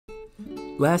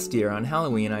Last year on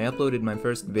Halloween I uploaded my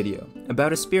first video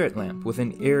about a spirit lamp with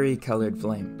an eerie colored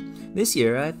flame. This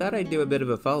year I thought I'd do a bit of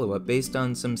a follow-up based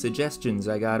on some suggestions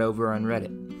I got over on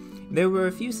Reddit. There were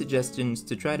a few suggestions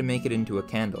to try to make it into a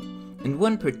candle, and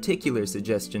one particular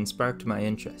suggestion sparked my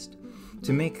interest: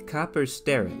 to make copper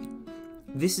stearate.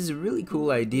 This is a really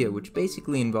cool idea which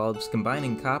basically involves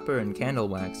combining copper and candle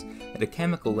wax at a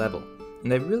chemical level,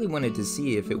 and I really wanted to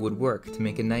see if it would work to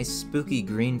make a nice spooky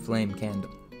green flame candle.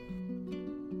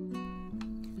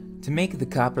 To make the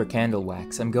copper candle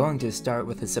wax, I'm going to start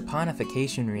with a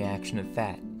saponification reaction of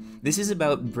fat. This is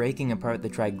about breaking apart the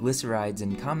triglycerides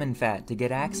in common fat to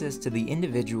get access to the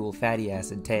individual fatty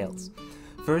acid tails.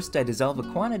 First, I dissolve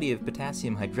a quantity of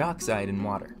potassium hydroxide in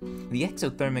water. The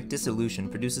exothermic dissolution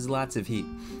produces lots of heat,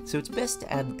 so it's best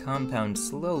to add the compound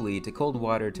slowly to cold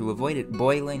water to avoid it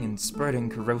boiling and spurting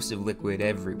corrosive liquid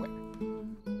everywhere.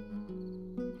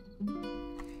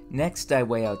 Next, I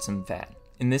weigh out some fat.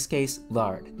 In this case,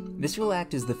 lard. This will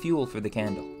act as the fuel for the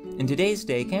candle. In today's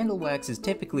day, candle wax is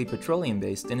typically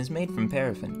petroleum-based and is made from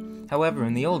paraffin. However,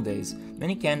 in the old days,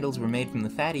 many candles were made from the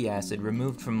fatty acid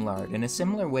removed from lard in a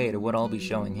similar way to what I'll be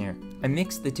showing here. I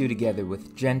mix the two together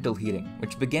with gentle heating,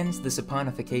 which begins the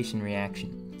saponification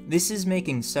reaction. This is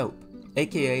making soap,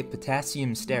 aka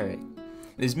potassium stearate.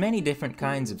 There's many different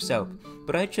kinds of soap,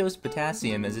 but I chose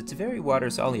potassium as it's very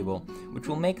water-soluble, which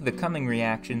will make the coming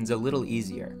reactions a little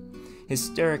easier.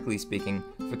 Historically speaking,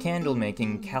 for candle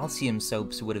making, calcium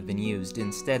soaps would have been used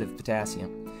instead of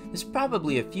potassium. There's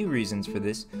probably a few reasons for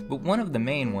this, but one of the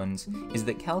main ones is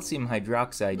that calcium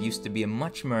hydroxide used to be a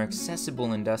much more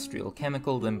accessible industrial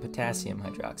chemical than potassium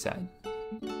hydroxide.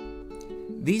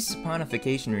 These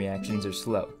saponification reactions are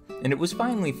slow, and it was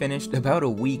finally finished about a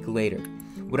week later.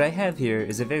 What I have here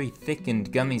is a very thick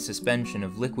and gummy suspension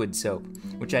of liquid soap,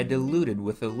 which I diluted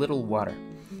with a little water.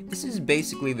 This is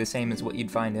basically the same as what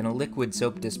you'd find in a liquid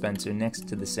soap dispenser next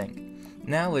to the sink.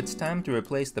 Now it's time to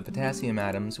replace the potassium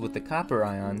atoms with the copper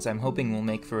ions I'm hoping will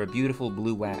make for a beautiful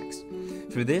blue wax.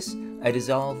 For this, I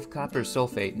dissolve copper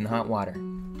sulfate in hot water.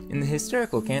 In the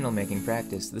historical candle-making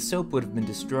practice, the soap would have been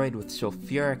destroyed with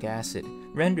sulfuric acid,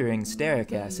 rendering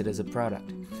stearic acid as a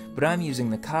product. But I'm using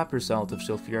the copper salt of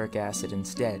sulfuric acid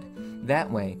instead. That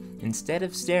way, instead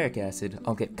of stearic acid,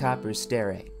 I'll get copper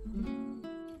stearate.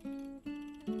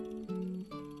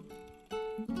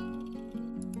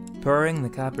 Pouring the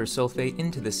copper sulfate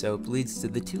into the soap leads to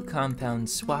the two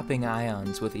compounds swapping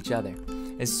ions with each other.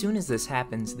 As soon as this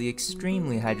happens, the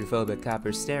extremely hydrophobic copper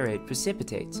stearate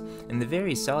precipitates, and the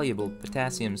very soluble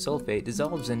potassium sulfate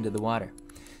dissolves into the water,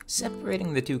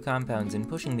 separating the two compounds and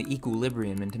pushing the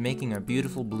equilibrium into making our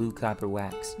beautiful blue copper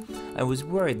wax. I was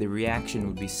worried the reaction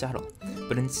would be subtle,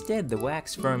 but instead the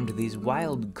wax formed these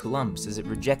wild clumps as it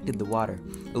rejected the water,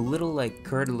 a little like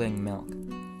curdling milk.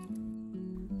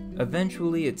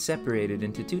 Eventually it separated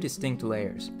into two distinct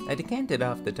layers. I decanted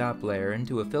off the top layer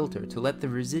into a filter to let the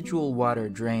residual water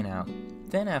drain out.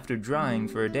 Then after drying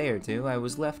for a day or two, I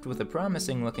was left with a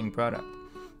promising looking product.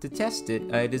 To test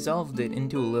it, I dissolved it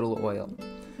into a little oil.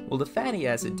 While the fatty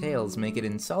acid tails make it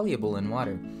insoluble in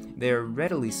water, they are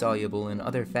readily soluble in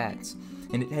other fats,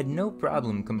 and it had no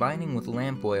problem combining with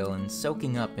lamp oil and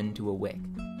soaking up into a wick.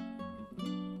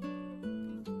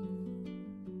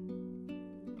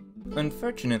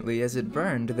 Unfortunately, as it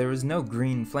burned, there was no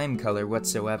green flame color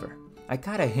whatsoever. I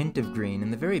caught a hint of green in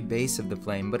the very base of the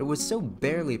flame, but it was so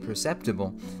barely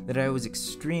perceptible that I was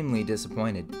extremely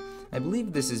disappointed. I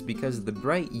believe this is because of the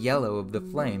bright yellow of the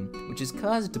flame, which is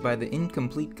caused by the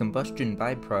incomplete combustion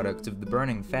byproducts of the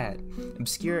burning fat,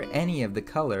 obscure any of the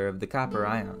color of the copper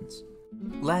ions.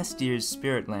 Last year's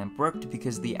spirit lamp worked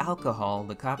because the alcohol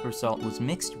the copper salt was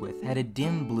mixed with had a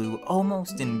dim blue,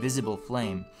 almost invisible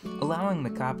flame, allowing the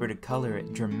copper to color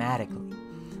it dramatically.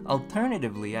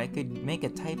 Alternatively, I could make a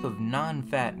type of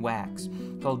non-fat wax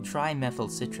called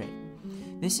trimethyl citrate.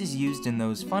 This is used in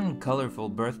those fun, colorful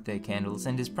birthday candles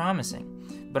and is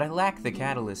promising, but I lack the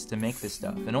catalyst to make this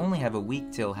stuff and only have a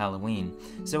week till Halloween,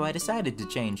 so I decided to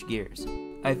change gears.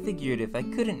 I figured if I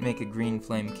couldn't make a green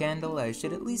flame candle, I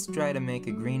should at least try to make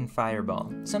a green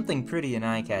fireball, something pretty and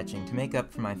eye-catching to make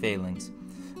up for my failings.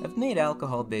 I've made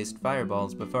alcohol-based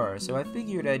fireballs before, so I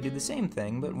figured I'd do the same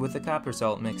thing, but with the copper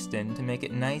salt mixed in to make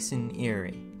it nice and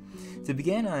eerie. To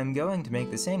begin, I'm going to make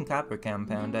the same copper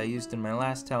compound I used in my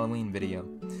last Halloween video,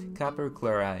 copper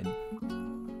chloride.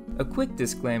 A quick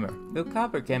disclaimer: though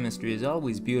copper chemistry is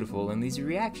always beautiful and these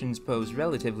reactions pose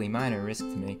relatively minor risk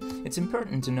to me, it's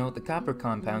important to note that copper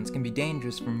compounds can be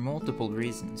dangerous for multiple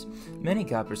reasons. Many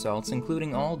copper salts,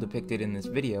 including all depicted in this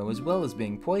video, as well as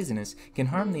being poisonous, can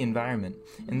harm the environment,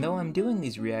 and though I'm doing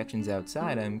these reactions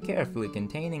outside, I'm carefully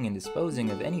containing and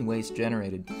disposing of any waste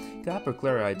generated. Copper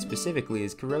chloride specifically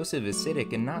is corrosive,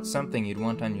 acidic, and not something you'd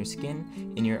want on your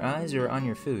skin, in your eyes, or on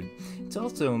your food. It's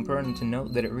also important to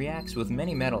note that it reacts with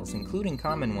many metals, including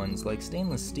common ones like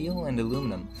stainless steel and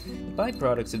aluminum. The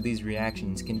byproducts of these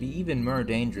reactions can be even more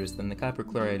dangerous than the copper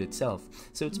chloride itself,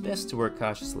 so it's best to work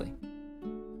cautiously.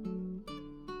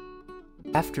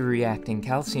 After reacting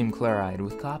calcium chloride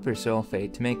with copper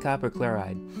sulfate to make copper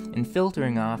chloride, and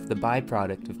filtering off the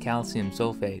byproduct of calcium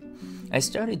sulfate, I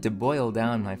started to boil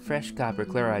down my fresh copper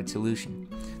chloride solution.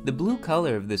 The blue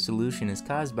color of the solution is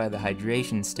caused by the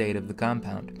hydration state of the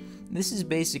compound. This is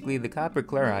basically the copper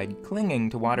chloride clinging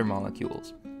to water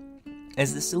molecules.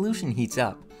 As the solution heats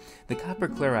up, the copper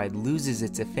chloride loses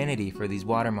its affinity for these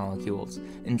water molecules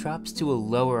and drops to a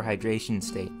lower hydration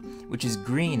state, which is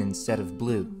green instead of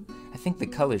blue. I think the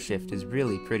color shift is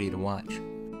really pretty to watch.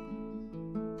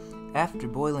 After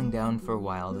boiling down for a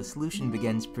while, the solution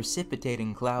begins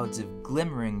precipitating clouds of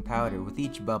glimmering powder with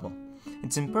each bubble.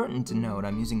 It's important to note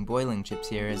I'm using boiling chips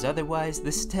here, as otherwise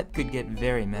this step could get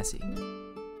very messy.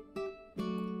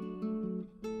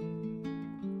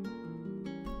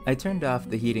 I turned off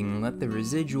the heating and let the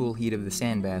residual heat of the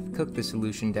sand bath cook the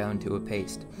solution down to a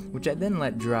paste, which I then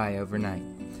let dry overnight.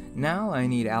 Now I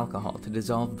need alcohol to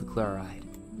dissolve the chloride.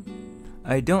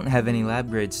 I don't have any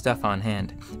lab-grade stuff on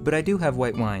hand, but I do have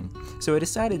white wine, so I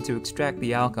decided to extract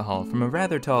the alcohol from a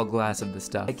rather tall glass of the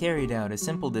stuff. I carried out a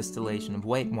simple distillation of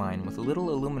white wine with a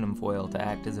little aluminum foil to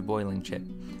act as a boiling chip.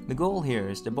 The goal here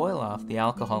is to boil off the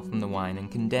alcohol from the wine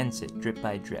and condense it drip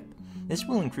by drip. This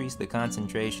will increase the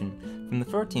concentration from the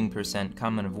 14%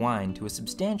 common of wine to a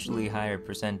substantially higher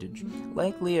percentage,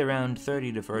 likely around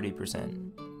 30 to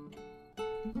 40%.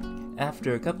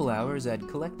 After a couple hours, I'd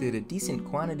collected a decent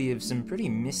quantity of some pretty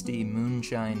misty,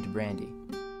 moonshined brandy.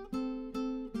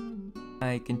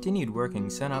 I continued working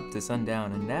sun up to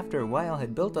sundown, and after a while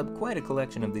had built up quite a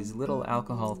collection of these little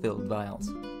alcohol-filled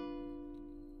vials.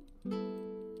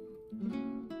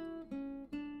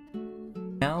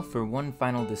 Now for one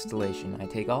final distillation, I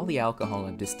take all the alcohol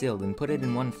I've distilled and put it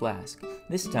in one flask.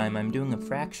 This time I'm doing a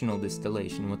fractional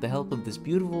distillation with the help of this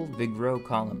beautiful Vigro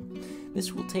column.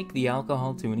 This will take the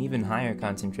alcohol to an even higher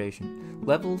concentration,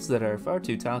 levels that are far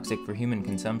too toxic for human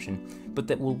consumption, but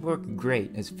that will work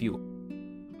great as fuel.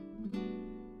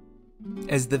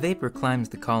 As the vapor climbs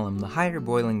the column, the higher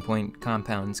boiling point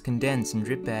compounds condense and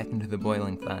drip back into the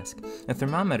boiling flask. A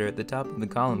thermometer at the top of the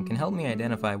column can help me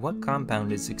identify what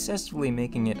compound is successfully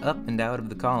making it up and out of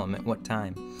the column at what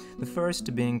time. The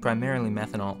first being primarily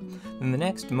methanol, then the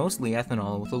next mostly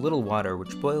ethanol with a little water,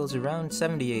 which boils around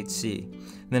 78°C.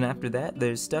 Then after that,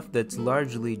 there's stuff that's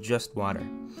largely just water.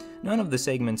 None of the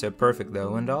segments are perfect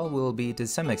though, and all will be to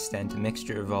some extent a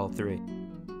mixture of all three.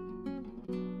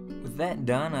 With that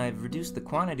done, I've reduced the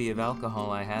quantity of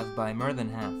alcohol I have by more than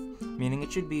half, meaning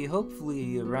it should be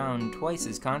hopefully around twice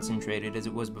as concentrated as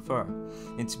it was before.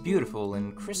 It's beautiful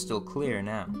and crystal clear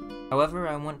now. However,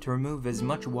 I want to remove as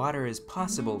much water as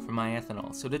possible from my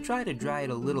ethanol, so to try to dry it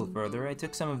a little further, I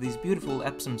took some of these beautiful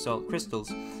Epsom salt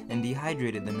crystals and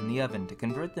dehydrated them in the oven to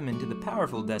convert them into the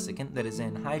powerful desiccant that is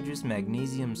anhydrous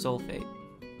magnesium sulfate.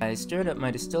 I stirred up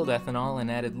my distilled ethanol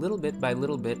and added little bit by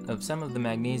little bit of some of the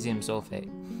magnesium sulfate.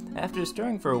 After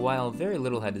stirring for a while, very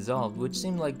little had dissolved, which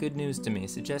seemed like good news to me,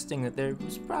 suggesting that there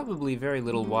was probably very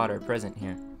little water present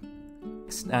here.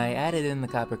 Next, I added in the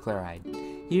copper chloride.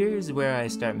 Here's where I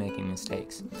start making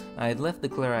mistakes. I had left the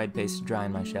chloride paste dry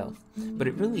on my shelf, but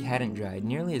it really hadn't dried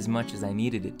nearly as much as I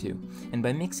needed it to, and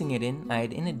by mixing it in, I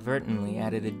had inadvertently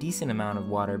added a decent amount of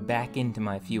water back into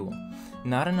my fuel.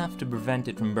 Not enough to prevent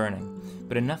it from burning,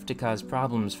 but enough to cause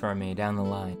problems for me down the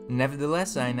line.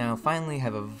 Nevertheless, I now finally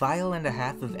have a vial and a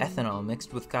half of ethanol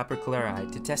mixed with copper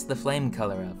chloride to test the flame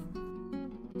color of.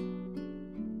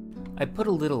 I put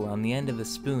a little on the end of a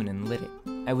spoon and lit it.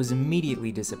 I was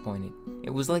immediately disappointed.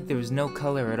 It was like there was no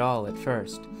color at all at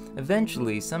first.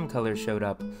 Eventually, some color showed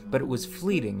up, but it was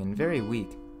fleeting and very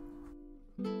weak.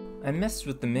 I messed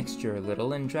with the mixture a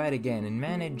little and tried again and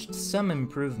managed some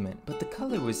improvement, but the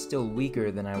color was still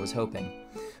weaker than I was hoping.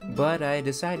 But I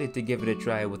decided to give it a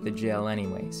try with the gel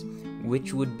anyways,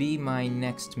 which would be my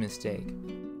next mistake.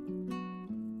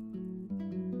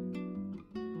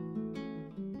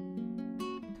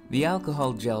 The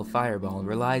alcohol gel fireball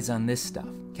relies on this stuff,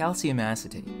 calcium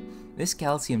acetate. This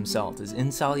calcium salt is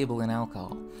insoluble in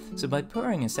alcohol, so by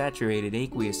pouring a saturated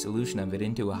aqueous solution of it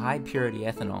into a high-purity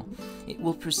ethanol, it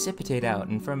will precipitate out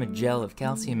and form a gel of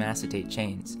calcium acetate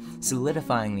chains,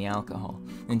 solidifying the alcohol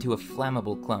into a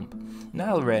flammable clump.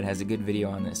 Nile Red has a good video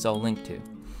on this I'll link to.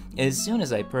 As soon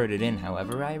as I poured it in,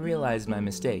 however, I realized my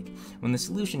mistake when the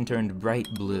solution turned bright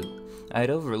blue. I had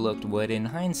overlooked what in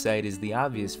hindsight is the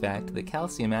obvious fact that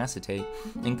calcium acetate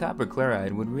and copper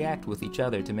chloride would react with each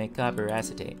other to make copper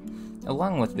acetate.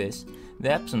 Along with this,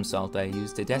 the Epsom salt I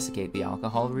used to desiccate the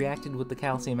alcohol reacted with the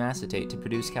calcium acetate to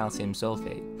produce calcium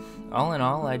sulfate. All in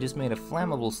all, I just made a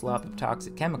flammable slop of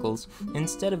toxic chemicals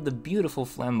instead of the beautiful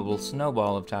flammable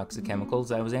snowball of toxic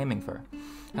chemicals I was aiming for.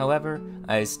 However,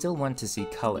 I still want to see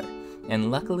color,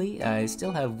 and luckily I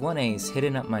still have one ace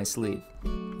hidden up my sleeve.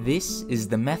 This is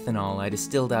the methanol I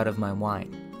distilled out of my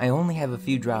wine. I only have a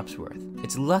few drops worth.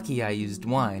 It's lucky I used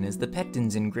wine, as the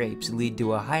pectins in grapes lead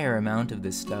to a higher amount of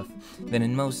this stuff than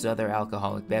in most other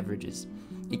alcoholic beverages.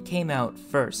 It came out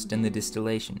first in the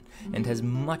distillation, and has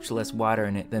much less water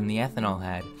in it than the ethanol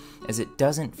had, as it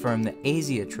doesn't form the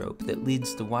azeotrope that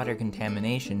leads to water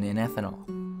contamination in ethanol.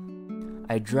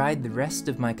 I dried the rest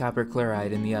of my copper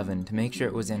chloride in the oven to make sure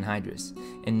it was anhydrous,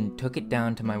 and took it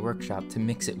down to my workshop to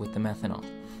mix it with the methanol.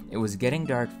 It was getting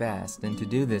dark fast, and to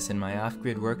do this in my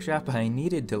off-grid workshop, I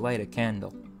needed to light a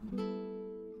candle.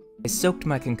 I soaked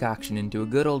my concoction into a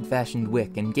good old-fashioned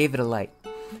wick and gave it a light.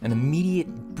 An immediate,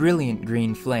 brilliant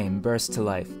green flame burst to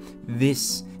life.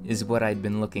 This is what I'd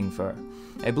been looking for.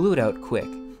 I blew it out quick,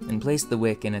 and placed the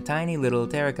wick in a tiny little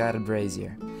terracotta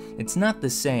brazier. It's not the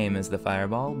same as the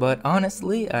fireball, but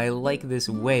honestly, I like this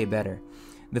way better.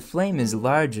 The flame is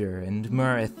larger and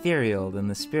more ethereal than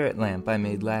the spirit lamp I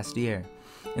made last year,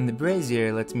 and the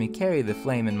brazier lets me carry the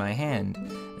flame in my hand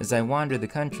as I wander the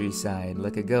countryside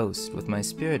like a ghost with my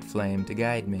spirit flame to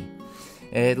guide me.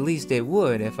 At least it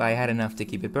would if I had enough to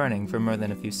keep it burning for more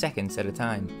than a few seconds at a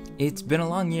time. It's been a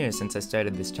long year since I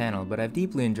started this channel, but I've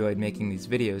deeply enjoyed making these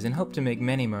videos and hope to make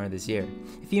many more this year.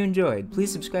 If you enjoyed,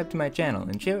 please subscribe to my channel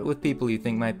and share it with people you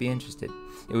think might be interested.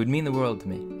 It would mean the world to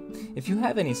me. If you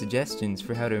have any suggestions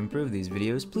for how to improve these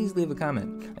videos, please leave a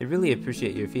comment. I really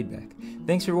appreciate your feedback.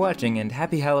 Thanks for watching, and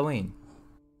happy Halloween!